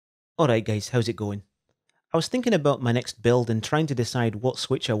Alright guys, how's it going? I was thinking about my next build and trying to decide what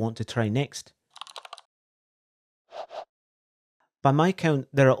switch I want to try next. By my count,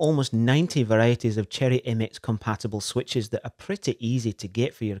 there are almost 90 varieties of Cherry MX compatible switches that are pretty easy to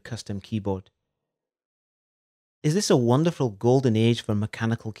get for your custom keyboard. Is this a wonderful golden age for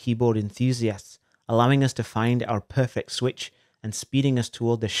mechanical keyboard enthusiasts, allowing us to find our perfect switch and speeding us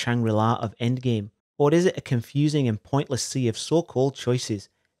toward the Shangri-La of endgame? Or is it a confusing and pointless sea of so-called choices,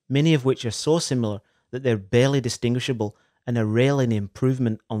 many of which are so similar that they're barely distinguishable and are rarely an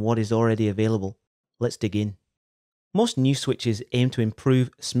improvement on what is already available? Let's dig in. Most new switches aim to improve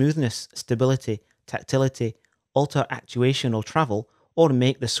smoothness, stability, tactility, alter actuation or travel, or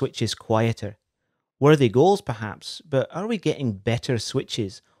make the switches quieter. Worthy goals perhaps, but are we getting better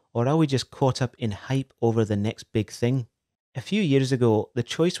switches, or are we just caught up in hype over the next big thing? A few years ago, the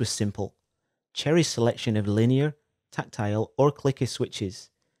choice was simple. Cherry's selection of linear, tactile, or clicky switches.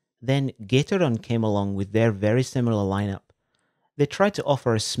 Then Gateron came along with their very similar lineup. They tried to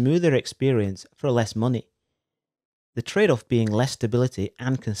offer a smoother experience for less money. The trade-off being less stability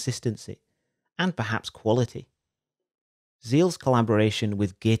and consistency, and perhaps quality. Zeal's collaboration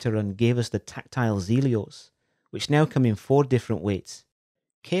with Gateron gave us the tactile Zelios, which now come in 4 different weights.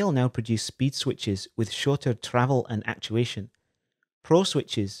 Kailh now produce speed switches with shorter travel and actuation, Pro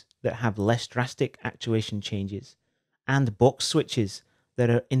switches that have less drastic actuation changes, and box switches that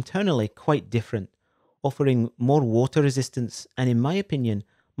are internally quite different, offering more water resistance and, in my opinion,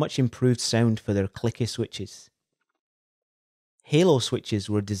 much improved sound for their clicky switches. Halo switches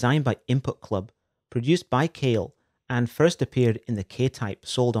were designed by Input Club, produced by Kailh, and first appeared in the K-type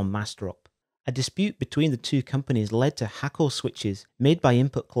sold on Massdrop. A dispute between the two companies led to Hako switches made by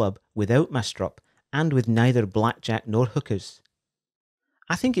Input Club without Massdrop and with neither blackjack nor hookers.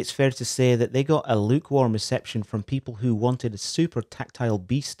 I think it's fair to say that they got a lukewarm reception from people who wanted a super tactile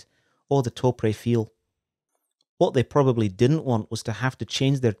beast or the Topre feel. What they probably didn't want was to have to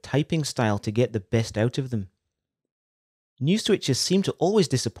change their typing style to get the best out of them. New switches seem to always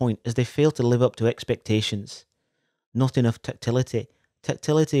disappoint as they fail to live up to expectations. Not enough tactility,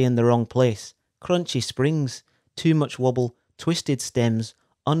 tactility in the wrong place, crunchy springs, too much wobble, twisted stems,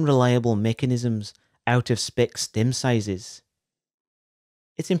 unreliable mechanisms, out-of-spec stem sizes.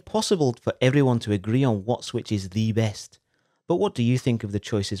 It's impossible for everyone to agree on what switch is the best, but what do you think of the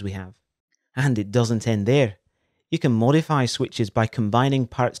choices we have? And it doesn't end there. You can modify switches by combining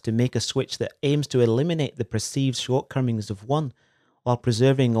parts to make a switch that aims to eliminate the perceived shortcomings of one, while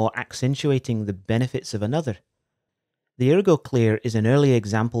preserving or accentuating the benefits of another. The Ergo Clear is an early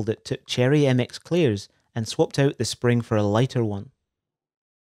example that took Cherry MX Clears and swapped out the spring for a lighter one.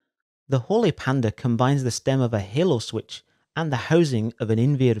 The Holy Panda combines the stem of a Halo switch and the housing of an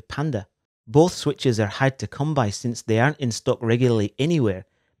Invir Panda. Both switches are hard to come by since they aren't in stock regularly anywhere,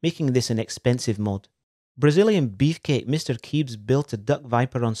 making this an expensive mod. Brazilian Beefcake Mr. Keebs built a Duck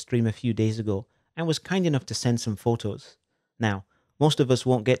Viper on stream a few days ago and was kind enough to send some photos. Now, most of us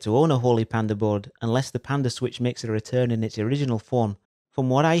won't get to own a Holy Panda board unless the Panda Switch makes a return in its original form. From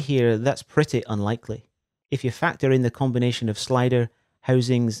what I hear, that's pretty unlikely. If you factor in the combination of slider,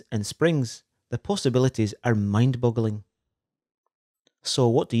 housings and springs, the possibilities are mind-boggling. So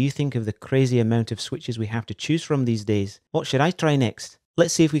what do you think of the crazy amount of switches we have to choose from these days? What should I try next?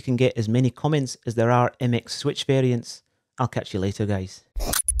 Let's see if we can get as many comments as there are MX switch variants. I'll catch you later, guys.